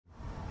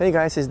Hey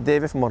guys, it's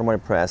David from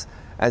Automotive Press.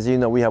 As you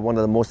know, we have one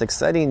of the most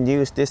exciting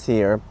news this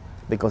year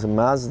because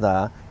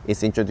Mazda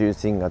is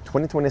introducing a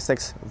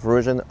 2026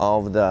 version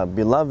of the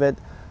beloved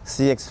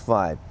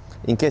CX-5.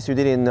 In case you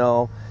didn't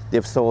know,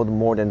 they've sold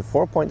more than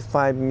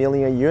 4.5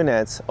 million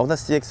units of the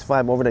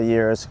CX-5 over the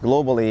years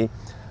globally.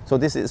 So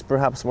this is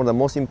perhaps one of the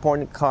most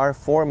important car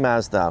for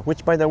Mazda,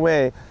 which by the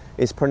way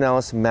is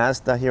pronounced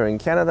Mazda here in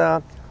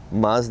Canada,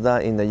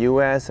 Mazda in the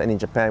US, and in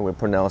Japan we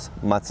pronounce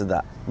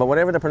Mazda. But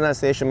whatever the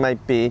pronunciation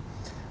might be,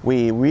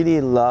 we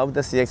really love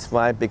the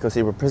CX-5 because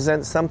it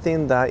represents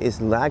something that is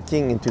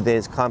lacking in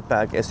today's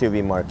compact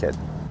SUV market.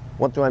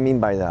 What do I mean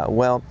by that?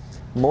 Well,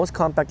 most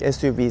compact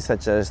SUVs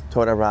such as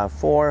Toyota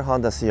RAV4,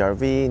 Honda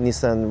CR-V,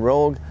 Nissan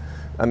Rogue,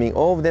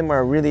 all of them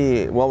are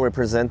really well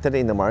represented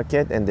in the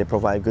market and they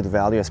provide good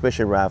value,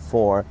 especially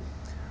RAV4.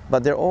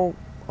 But they're all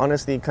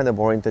honestly kind of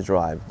boring to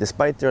drive.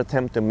 Despite their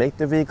attempt to make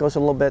the vehicles a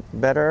little bit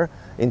better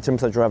in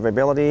terms of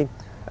drivability,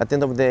 at the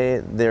end of the day,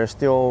 they're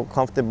still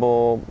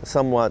comfortable,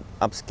 somewhat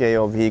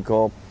upscale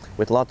vehicle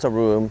with lots of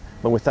room,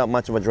 but without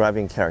much of a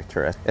driving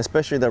character,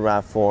 especially the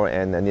RAV4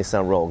 and the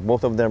Nissan Rogue.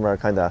 Both of them are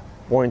kind of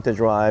boring to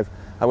drive.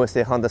 I would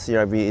say Honda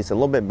CR-V is a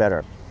little bit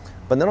better.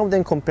 But none of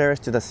them compares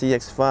to the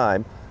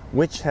CX-5,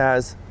 which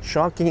has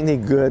shockingly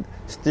good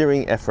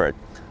steering effort.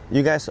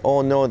 You guys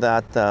all know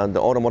that the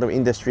automotive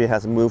industry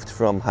has moved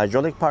from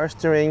hydraulic power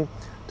steering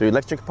to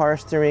electric power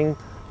steering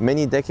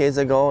many decades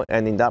ago,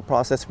 and in that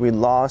process we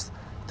lost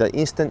the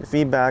instant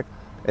feedback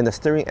and the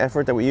steering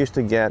effort that we used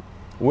to get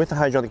with the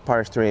hydraulic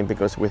power steering,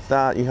 because with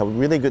that you have a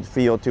really good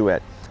feel to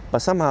it. But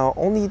somehow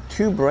only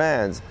two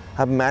brands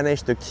have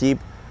managed to keep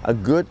a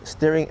good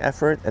steering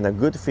effort and a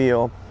good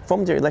feel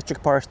from their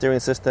electric power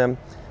steering system,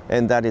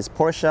 and that is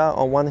Porsche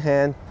on one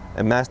hand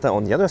and Mazda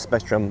on the other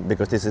spectrum,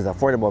 because this is an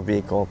affordable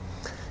vehicle.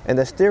 And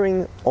the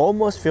steering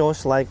almost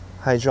feels like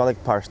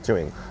hydraulic power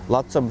steering.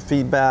 Lots of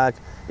feedback,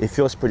 it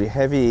feels pretty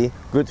heavy,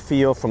 good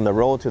feel from the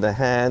road to the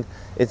hand.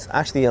 It's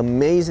actually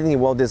amazingly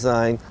well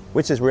designed,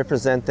 which is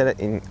represented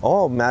in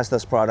all of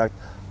Mazda's product,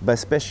 but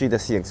especially the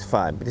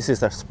CX-5. This is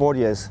the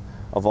sportiest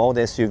of all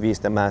the SUVs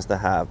that Mazda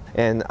have.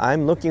 And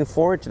I'm looking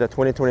forward to the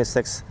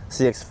 2026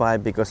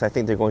 CX-5 because I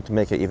think they're going to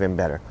make it even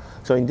better.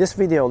 So in this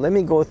video, let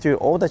me go through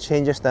all the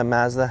changes that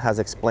Mazda has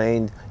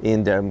explained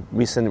in their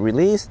recent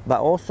release, but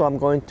also I'm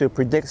going to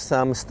predict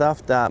some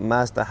stuff that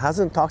Mazda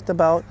hasn't talked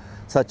about,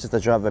 such as the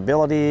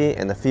drivability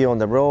and the feel on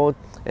the road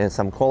and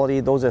some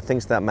quality. Those are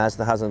things that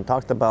Mazda hasn't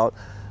talked about,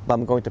 but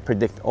I'm going to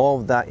predict all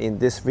of that in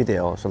this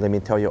video. So let me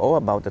tell you all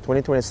about the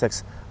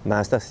 2026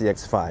 Mazda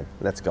CX-5.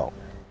 Let's go.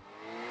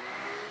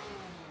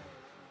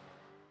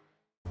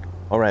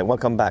 All right,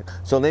 welcome back.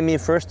 So let me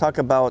first talk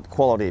about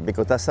quality,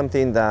 because that's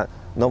something that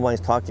no one is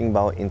talking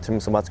about in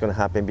terms of what's going to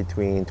happen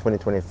between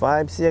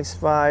 2025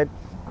 CX-5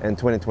 and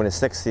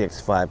 2026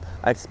 CX-5.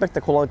 I expect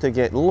the quality to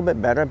get a little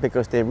bit better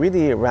because they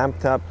really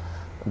ramped up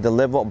the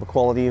level of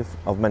quality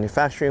of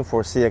manufacturing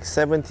for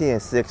CX-70 and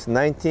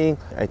CX-90.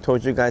 I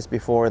told you guys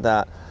before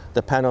that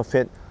the panel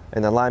fit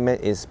and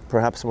alignment is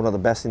perhaps one of the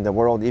best in the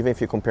world, even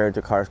if you compare it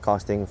to cars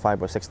costing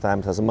 5 or 6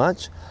 times as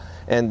much.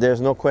 And there's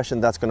no question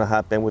that's going to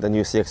happen with the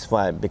new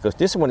CX-5, because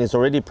this one is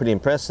already pretty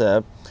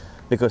impressive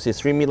because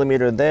it's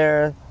 3mm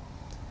there,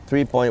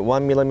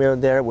 3.1mm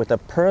there with a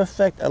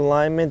perfect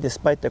alignment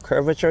despite the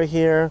curvature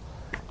here,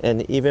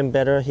 and even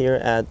better here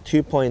at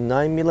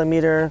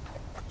 2.9mm,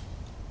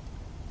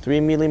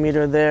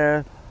 3mm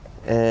there,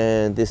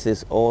 and this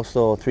is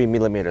also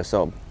 3mm.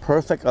 So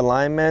perfect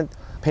alignment.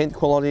 Paint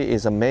quality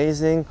is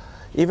amazing.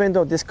 Even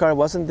though this car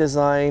wasn't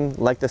designed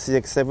like the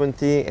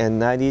CX-70 and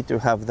 90 to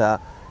have the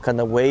kind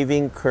of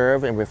waving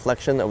curve and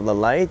reflection of the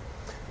light,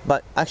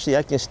 but actually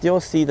I can still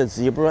see the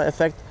zebra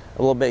effect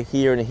a little bit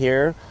here and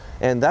here,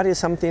 and that is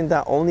something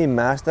that only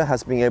Mazda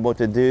has been able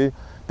to do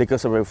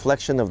because of the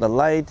reflection of the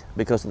light,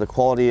 because of the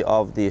quality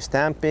of the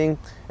stamping,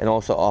 and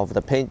also of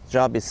the paint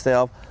job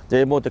itself.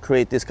 They're able to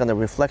create this kind of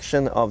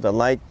reflection of the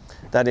light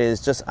that is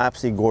just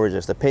absolutely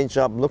gorgeous. The paint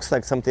job looks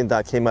like something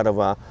that came out of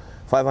a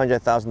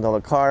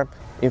 $500,000 car.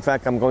 In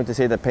fact, I'm going to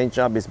say the paint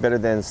job is better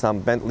than some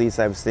Bentleys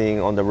I've seen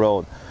on the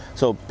road.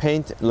 So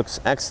paint looks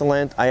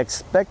excellent. I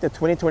expect the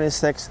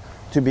 2026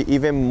 to be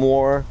even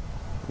more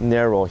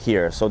narrow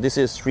here. So this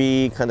is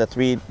 3mm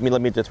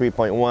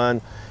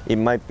 3.1. It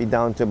might be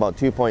down to about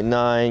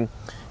 2.9.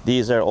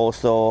 These are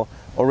also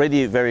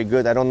already very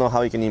good. I don't know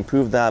how you can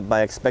improve that, but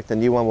I expect the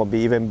new one will be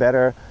even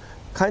better.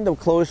 Kind of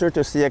closer to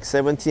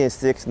CX-70 and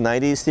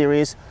CX-90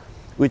 series,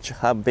 which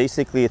have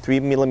basically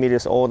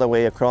 3mm all the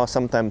way across,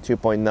 sometimes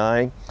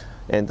 2.9.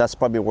 And that's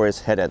probably where it's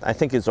headed. I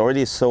think it's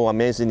already so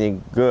amazingly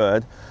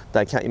good that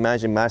I can't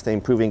imagine Mazda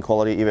improving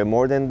quality even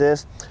more than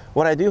this.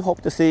 What I do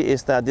hope to see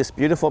is that this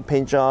beautiful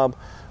paint job,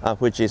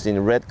 which is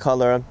in red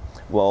color,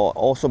 will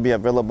also be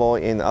available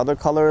in other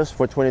colors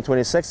for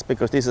 2026,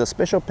 because this is a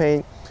special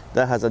paint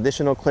that has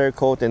additional clear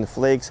coat and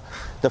flakes.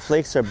 The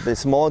flakes are a bit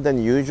smaller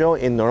than usual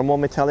in normal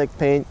metallic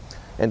paint,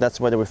 and that's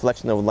why the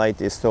reflection of light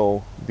is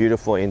so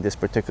beautiful in this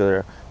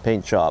particular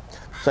paint job.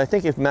 So I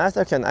think if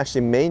Mazda can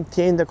actually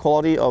maintain the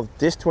quality of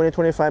this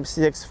 2025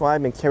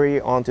 CX-5 and carry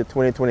it on to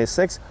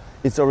 2026,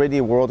 it's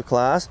already world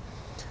class.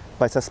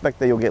 but I suspect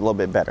that you'll get a little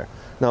bit better.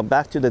 Now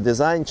back to the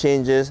design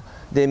changes.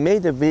 They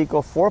made the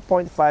vehicle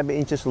 4.5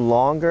 inches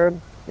longer,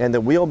 and the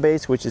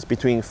wheelbase, which is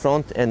between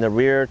front and the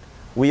rear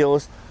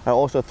wheels, are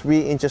also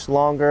 3 inches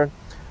longer,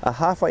 a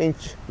half an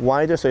inch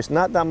wider, so it's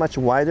not that much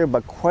wider,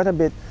 but quite a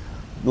bit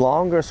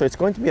longer, so it's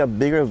going to be a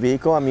bigger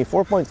vehicle. I mean,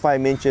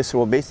 4.5 inches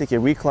will basically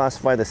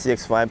reclassify the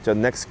CX-5 to the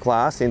next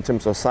class in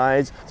terms of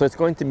size. So it's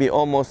going to be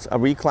almost a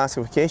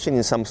reclassification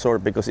in some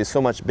sort because it's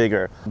so much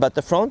bigger. But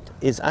the front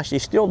is actually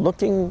still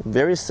looking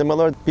very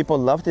similar. People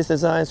love this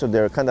design, so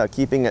they're kind of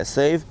keeping it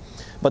safe.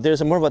 But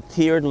there's more of a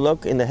tiered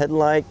look in the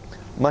headlight,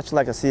 much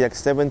like a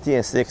CX-70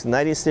 and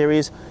CX-90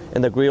 series,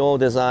 and the grille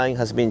design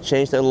has been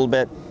changed a little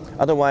bit.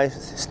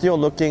 Otherwise, still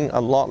looking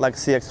a lot like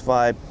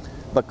CX-5,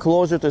 but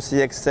closer to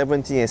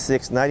CX-70 and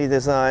CX-90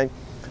 design.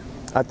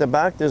 At the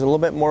back, there's a little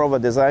bit more of a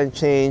design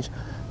change.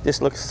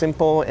 This looks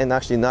simple and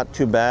actually not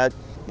too bad,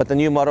 but the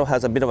new model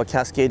has a bit of a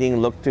cascading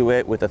look to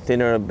it with a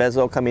thinner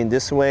bezel coming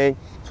this way.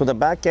 So the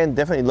back end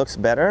definitely looks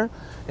better.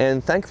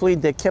 And thankfully,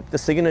 they kept the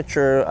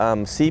signature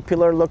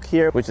C-pillar look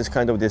here, which is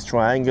kind of this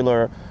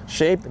triangular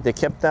shape. They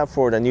kept that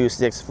for the new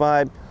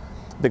CX-5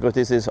 because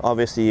this is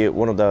obviously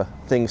one of the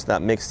things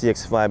that makes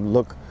CX-5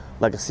 look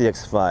like a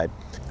CX-5.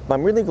 But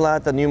I'm really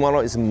glad the new model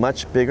is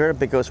much bigger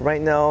because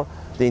right now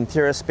the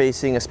interior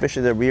spacing,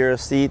 especially the rear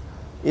seat,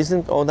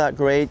 isn't all that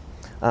great.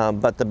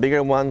 But the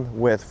bigger one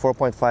with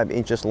 4.5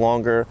 inches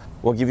longer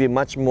will give you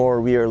much more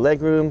rear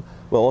legroom,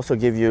 will also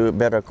give you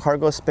better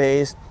cargo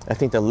space. I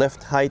think the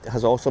lift height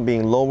has also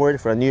been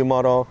lowered for a new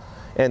model.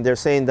 And they're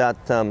saying that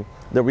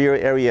the rear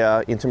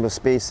area in terms of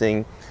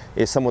spacing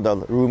is some of the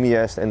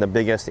roomiest and the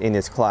biggest in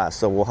its class.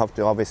 So we'll have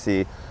to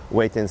obviously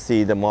wait and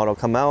see the model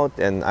come out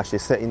and actually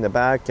sit in the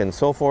back and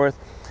so forth.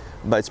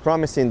 But it's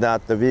promising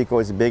that the vehicle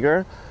is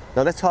bigger.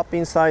 Now let's hop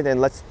inside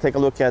and let's take a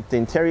look at the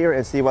interior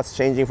and see what's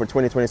changing for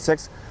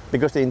 2026,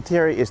 because the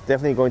interior is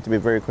definitely going to be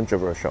very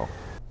controversial.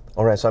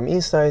 All right, so I'm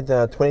inside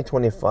the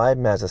 2025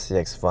 Mazda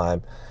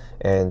CX-5,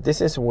 and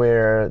this is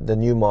where the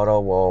new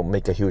model will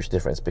make a huge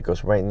difference,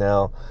 because right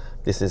now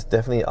this is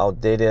definitely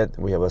outdated.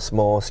 We have a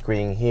small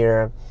screen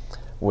here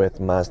with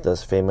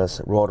Mazda's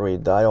famous rotary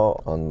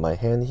dial on my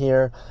hand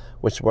here,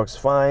 which works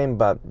fine,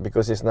 but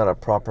because it's not a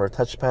proper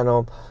touch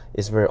panel,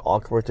 it's very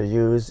awkward to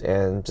use,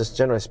 and just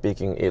generally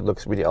speaking, it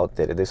looks really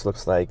outdated. This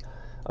looks like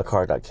a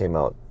car that came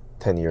out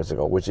 10 years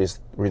ago, which is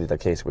really the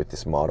case with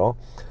this model.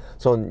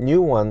 So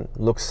new one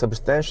looks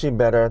substantially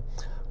better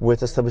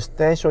with a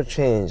substantial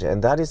change,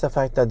 and that is the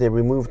fact that they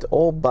removed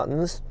all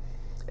buttons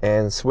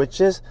and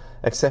switches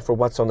except for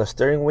what's on the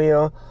steering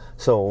wheel.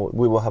 So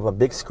we will have a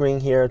big screen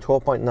here,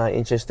 12.9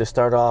 inches to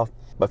start off,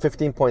 but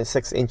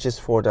 15.6 inches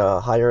for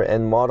the higher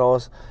end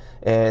models.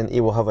 And it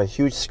will have a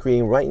huge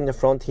screen right in the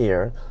front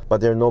here,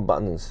 but there are no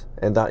buttons,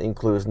 and that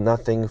includes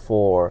nothing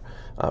for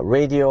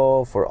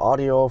radio, for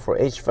audio, for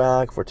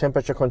HVAC, for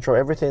temperature control.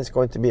 Everything is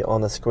going to be on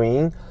the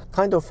screen,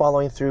 kind of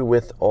following through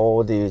with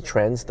all the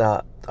trends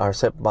that are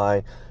set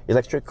by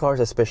electric cars,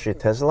 especially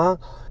Tesla.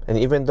 And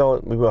even though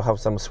we will have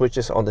some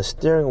switches on the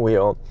steering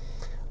wheel,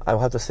 I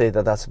will have to say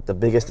that that's the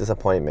biggest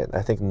disappointment.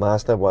 I think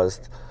Mazda was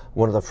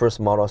one of the first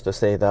models to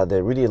say that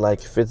they really like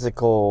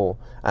physical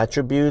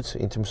attributes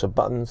in terms of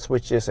button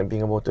switches and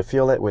being able to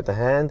feel it with the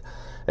hand.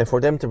 And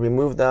for them to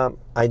remove that,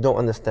 I don't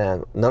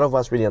understand. None of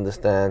us really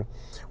understand.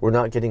 We're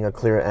not getting a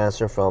clear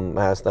answer from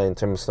Mazda in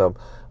terms of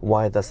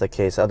why that's the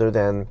case, other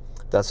than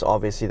that's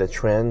obviously the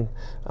trend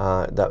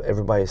that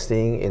everybody is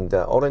seeing in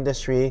the auto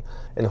industry.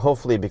 And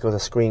hopefully, because the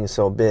screen is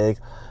so big,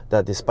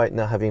 that despite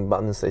not having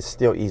buttons, it's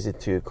still easy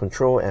to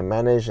control and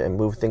manage and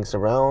move things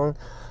around.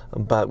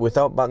 But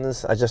without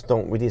buttons, I just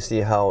don't really see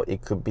how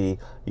it could be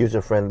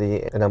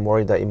user-friendly, and I'm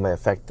worried that it might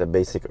affect the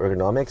basic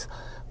ergonomics.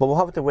 But we'll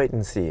have to wait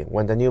and see.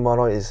 When the new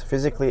model is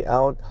physically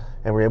out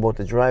and we're able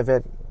to drive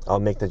it, I'll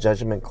make the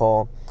judgment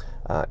call,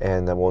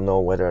 and we'll know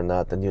whether or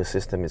not the new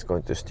system is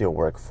going to still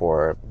work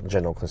for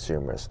general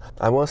consumers.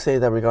 I will say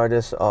that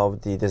regardless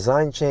of the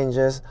design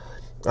changes,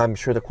 I'm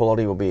sure the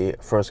quality will be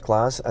first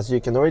class, as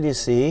you can already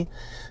see,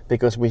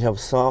 because we have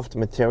soft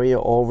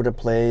material all over the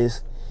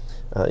place.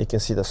 You can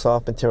see the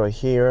soft material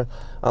here.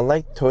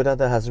 Unlike Toyota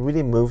that has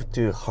really moved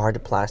to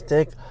hard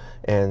plastic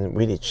and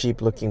really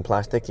cheap looking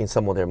plastic in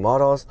some of their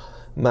models,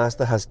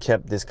 Mazda has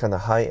kept this kind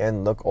of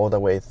high-end look all the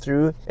way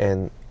through.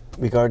 And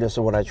regardless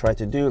of what I try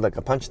to do, like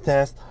a punch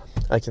test,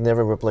 I can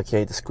never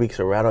replicate the squeaks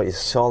or rattle. It's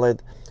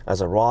solid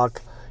as a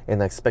rock,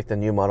 and I expect the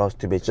new models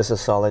to be just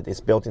as solid. It's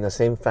built in the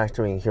same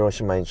factory in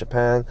Hiroshima in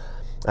Japan.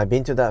 I've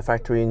been to that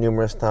factory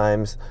numerous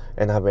times,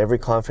 and I have every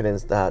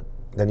confidence that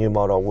the new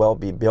model will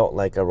be built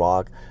like a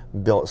rock,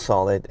 built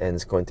solid, and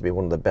it's going to be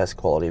one of the best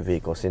quality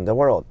vehicles in the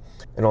world.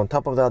 And on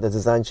top of that, the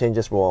design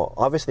changes will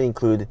obviously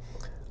include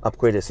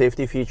upgraded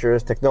safety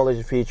features,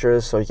 technology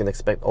features, so you can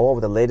expect all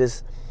of the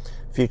latest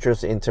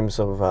features in terms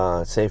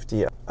of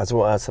safety, as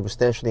well as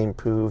substantially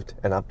improved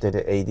and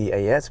updated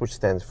ADAS, which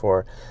stands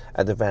for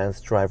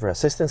Advanced Driver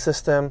Assistance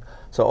System.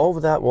 So all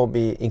of that will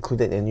be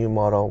included in a new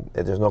model.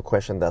 There's no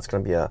question that's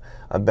going to be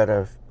a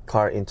better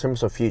car in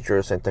terms of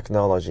features and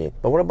technology.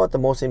 But what about the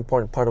most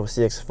important part of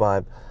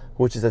CX-5,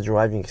 which is the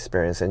driving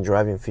experience and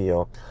driving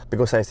feel,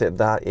 because I said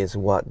that is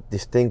what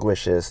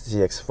distinguishes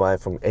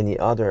CX-5 from any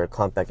other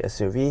compact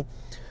SUV.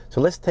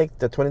 So let's take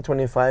the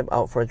 2025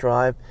 out for a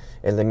drive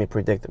and let me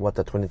predict what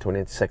the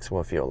 2026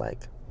 will feel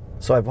like.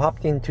 So I've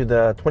hopped into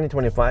the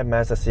 2025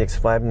 Mazda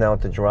CX-5 now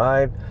to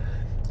drive.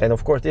 And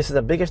of course, this is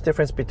the biggest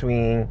difference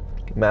between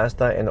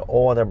Mazda and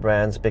all other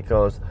brands,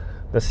 because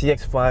the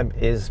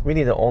CX-5 is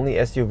really the only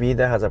SUV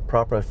that has a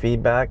proper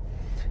feedback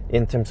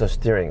in terms of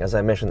steering. As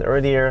I mentioned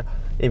earlier,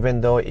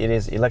 even though it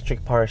is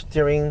electric power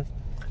steering,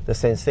 the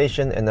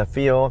sensation and the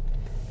feel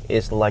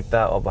is like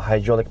that of a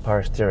hydraulic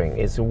power steering.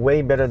 It's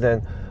way better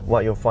than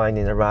what you'll find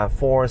in a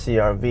RAV4,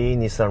 CR-V,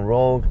 Nissan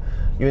Rogue,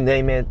 you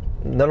name it.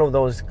 None of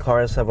those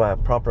cars have a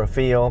proper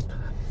feel.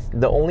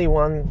 The only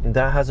one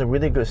that has a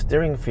really good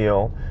steering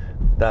feel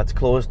that's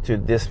close to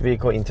this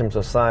vehicle in terms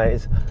of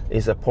size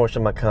is a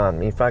Porsche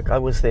Macan. In fact, I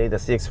would say the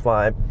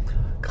CX-5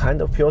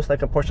 kind of feels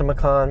like a Porsche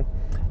Macan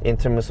in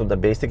terms of the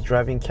basic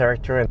driving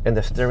character and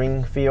the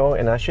steering feel.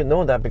 And I should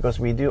know that because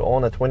we do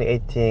own a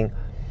 2018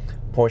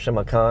 Porsche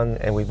Macan,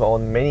 and we've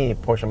owned many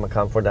Porsche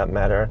Macan for that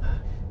matter.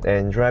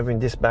 And driving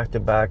this back to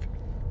back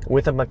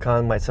with a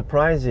Macan might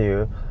surprise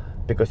you,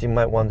 because you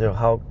might wonder,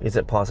 how is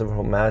it possible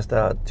for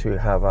Mazda to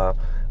have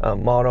a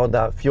model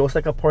that feels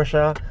like a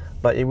Porsche?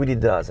 But it really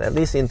does, at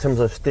least in terms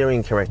of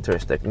steering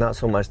characteristic, not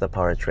so much the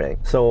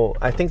powertrain. So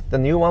I think the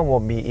new one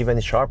will be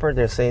even sharper.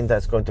 They're saying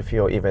that's going to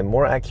feel even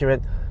more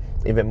accurate,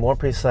 even more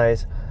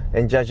precise.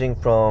 And judging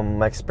from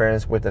my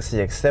experience with the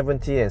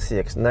CX-70 and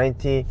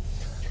CX-90,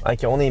 I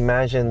can only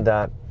imagine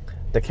that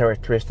the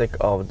characteristic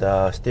of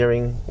the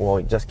steering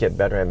will just get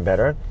better and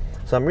better.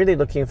 So I'm really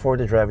looking forward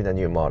to driving the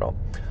new model.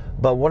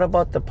 But what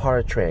about the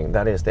powertrain?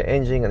 That is the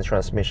engine and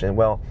transmission.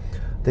 Well,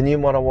 the new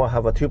model will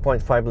have a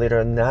 2.5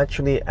 liter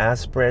naturally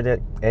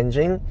aspirated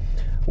engine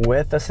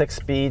with a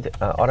 6-speed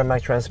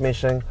automatic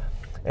transmission,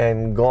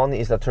 and gone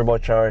is the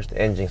turbocharged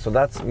engine. So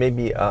that's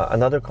maybe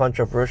another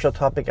controversial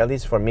topic, at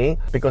least for me,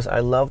 because I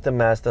love the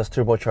Mazda's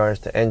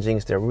turbocharged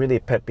engines. They're really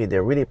peppy,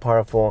 they're really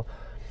powerful,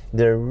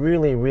 they're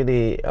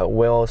really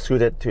well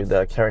suited to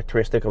the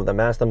characteristic of the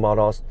Mazda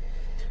models.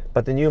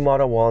 But the new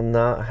model will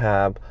not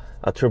have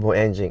a turbo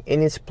engine.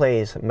 In its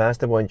place,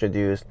 Mazda will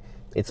introduce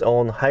its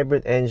own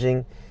hybrid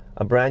engine,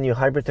 a brand new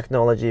hybrid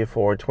technology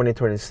for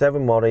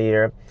 2027 model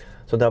year.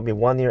 So that'll be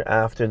 1 year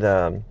after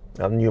the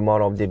new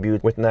model debut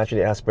with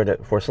naturally aspirated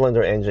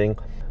 4-cylinder engine.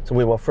 So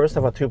we will first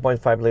have a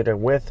 2.5 liter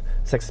with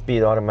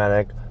 6-speed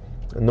automatic,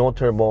 no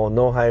turbo,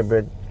 no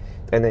hybrid,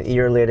 and a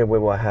year later we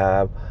will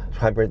have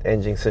hybrid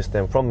engine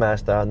system from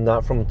Mazda,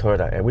 not from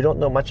Toyota. And we don't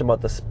know much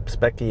about the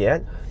spec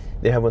yet.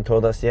 They haven't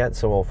told us yet,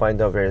 so we'll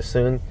find out very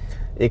soon.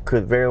 It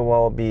could very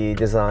well be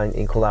designed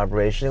in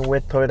collaboration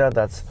with Toyota.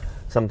 That's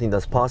something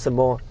that's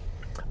possible,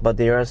 but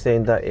they are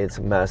saying that it's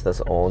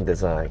Mazda's own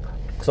design.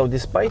 So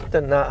despite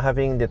the not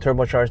having the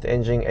turbocharged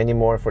engine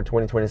anymore for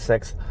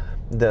 2026,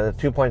 the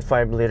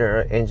 2.5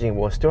 liter engine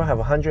will still have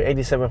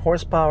 187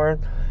 horsepower.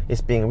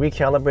 It's being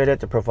recalibrated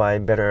to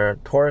provide better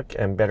torque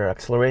and better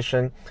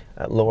acceleration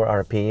at lower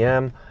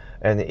RPM,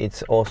 and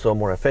it's also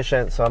more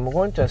efficient. So I'm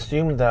going to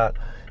assume that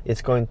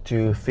it's going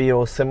to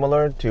feel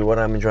similar to what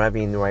I'm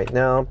driving right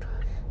now.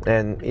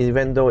 And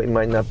even though it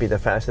might not be the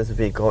fastest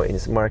vehicle in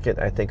its market,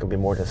 I think it'll be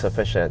more than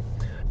sufficient.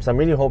 So I'm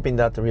really hoping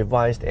that the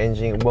revised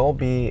engine will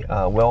be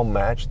well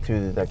matched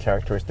to the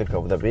characteristic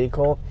of the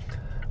vehicle.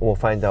 We'll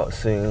find out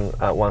soon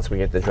once we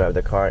get to drive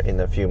the car in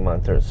a few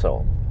months or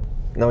so.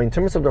 Now, in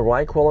terms of the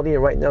ride quality,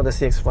 right now the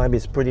CX-5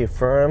 is pretty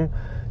firm.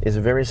 It's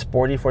very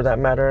sporty for that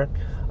matter.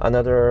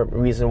 Another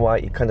reason why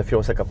it kind of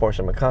feels like a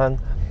Porsche Macan.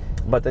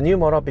 But the new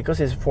model, because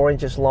it's 4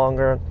 inches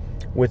longer,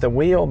 with a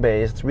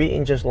wheelbase 3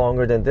 inches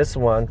longer than this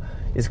one,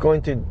 is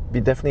going to be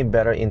definitely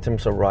better in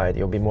terms of ride.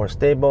 You'll be more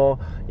stable,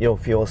 you'll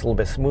feel a little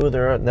bit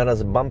smoother, not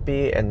as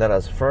bumpy and not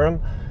as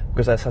firm,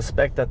 because I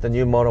suspect that the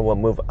new model will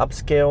move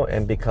upscale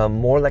and become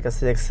more like a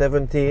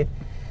CX-70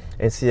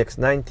 and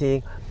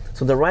CX-90.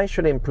 So the ride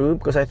should improve,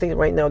 because I think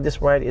right now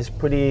this ride is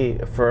pretty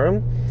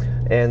firm,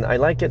 and I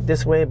like it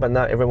this way, but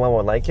not everyone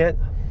will like it.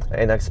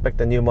 And I expect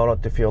the new model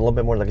to feel a little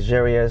bit more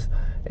luxurious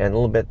and a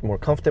little bit more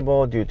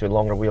comfortable due to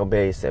longer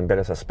wheelbase and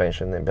better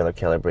suspension and better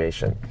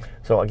calibration.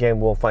 So again,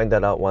 we'll find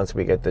that out once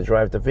we get to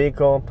drive the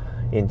vehicle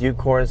in due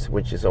course,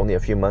 which is only a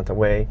few months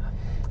away.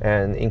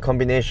 And in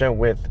combination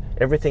with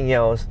everything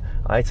else,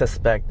 I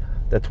suspect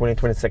the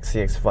 2026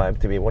 CX-5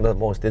 to be one of the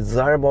most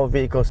desirable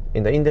vehicles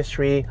in the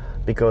industry,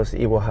 because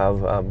it will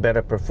have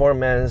better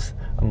performance,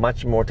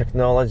 much more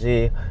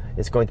technology.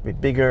 It's going to be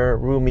bigger,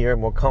 roomier,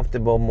 more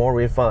comfortable, more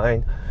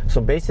refined.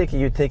 So basically,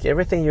 you take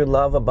everything you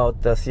love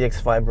about the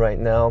CX-5 right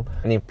now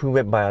and improve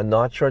it by a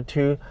notch or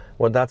two.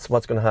 Well, that's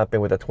what's going to happen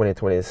with the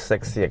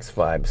 2026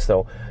 CX-5.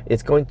 So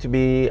it's going to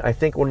be, I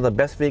think, one of the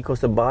best vehicles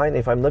to buy. And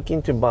if I'm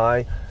looking to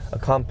buy a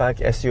compact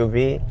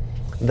SUV,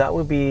 that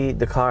would be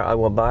the car I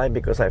will buy,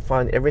 because I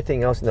find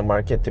everything else in the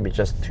market to be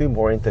just too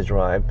boring to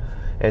drive.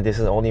 And this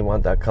is the only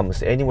one that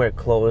comes anywhere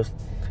close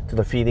to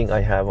the feeling I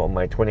have on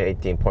my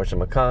 2018 Porsche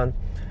Macan,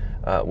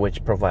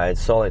 which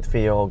provides solid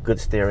feel, good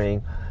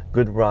steering,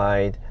 good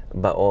ride,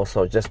 but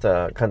also just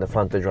a kind of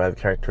fun to drive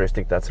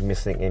characteristic that's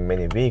missing in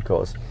many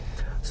vehicles.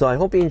 So I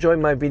hope you enjoyed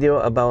my video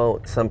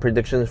about some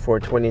predictions for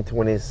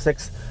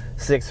 2026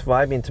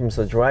 CX-5 in terms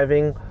of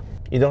driving.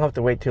 You don't have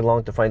to wait too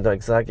long to find out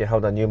exactly how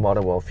the new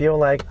model will feel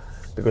like,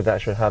 because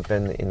that should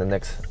happen in the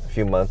next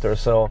few months or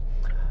so.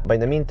 But in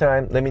the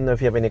meantime, let me know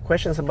if you have any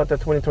questions about the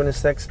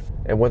 2026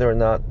 and whether or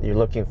not you're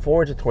looking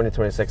forward to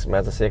 2026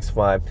 Mazda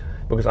CX-5,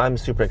 because I'm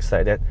super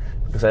excited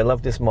because I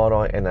love this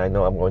model and I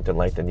know I'm going to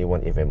like the new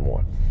one even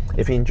more.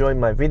 If you enjoyed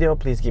my video,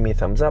 please give me a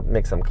thumbs up,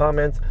 make some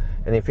comments,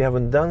 and if you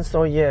haven't done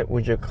so yet,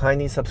 would you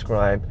kindly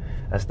subscribe,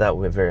 as that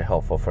would be very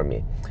helpful for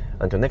me.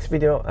 Until next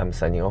video, I'm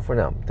signing off for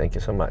now. Thank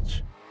you so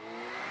much.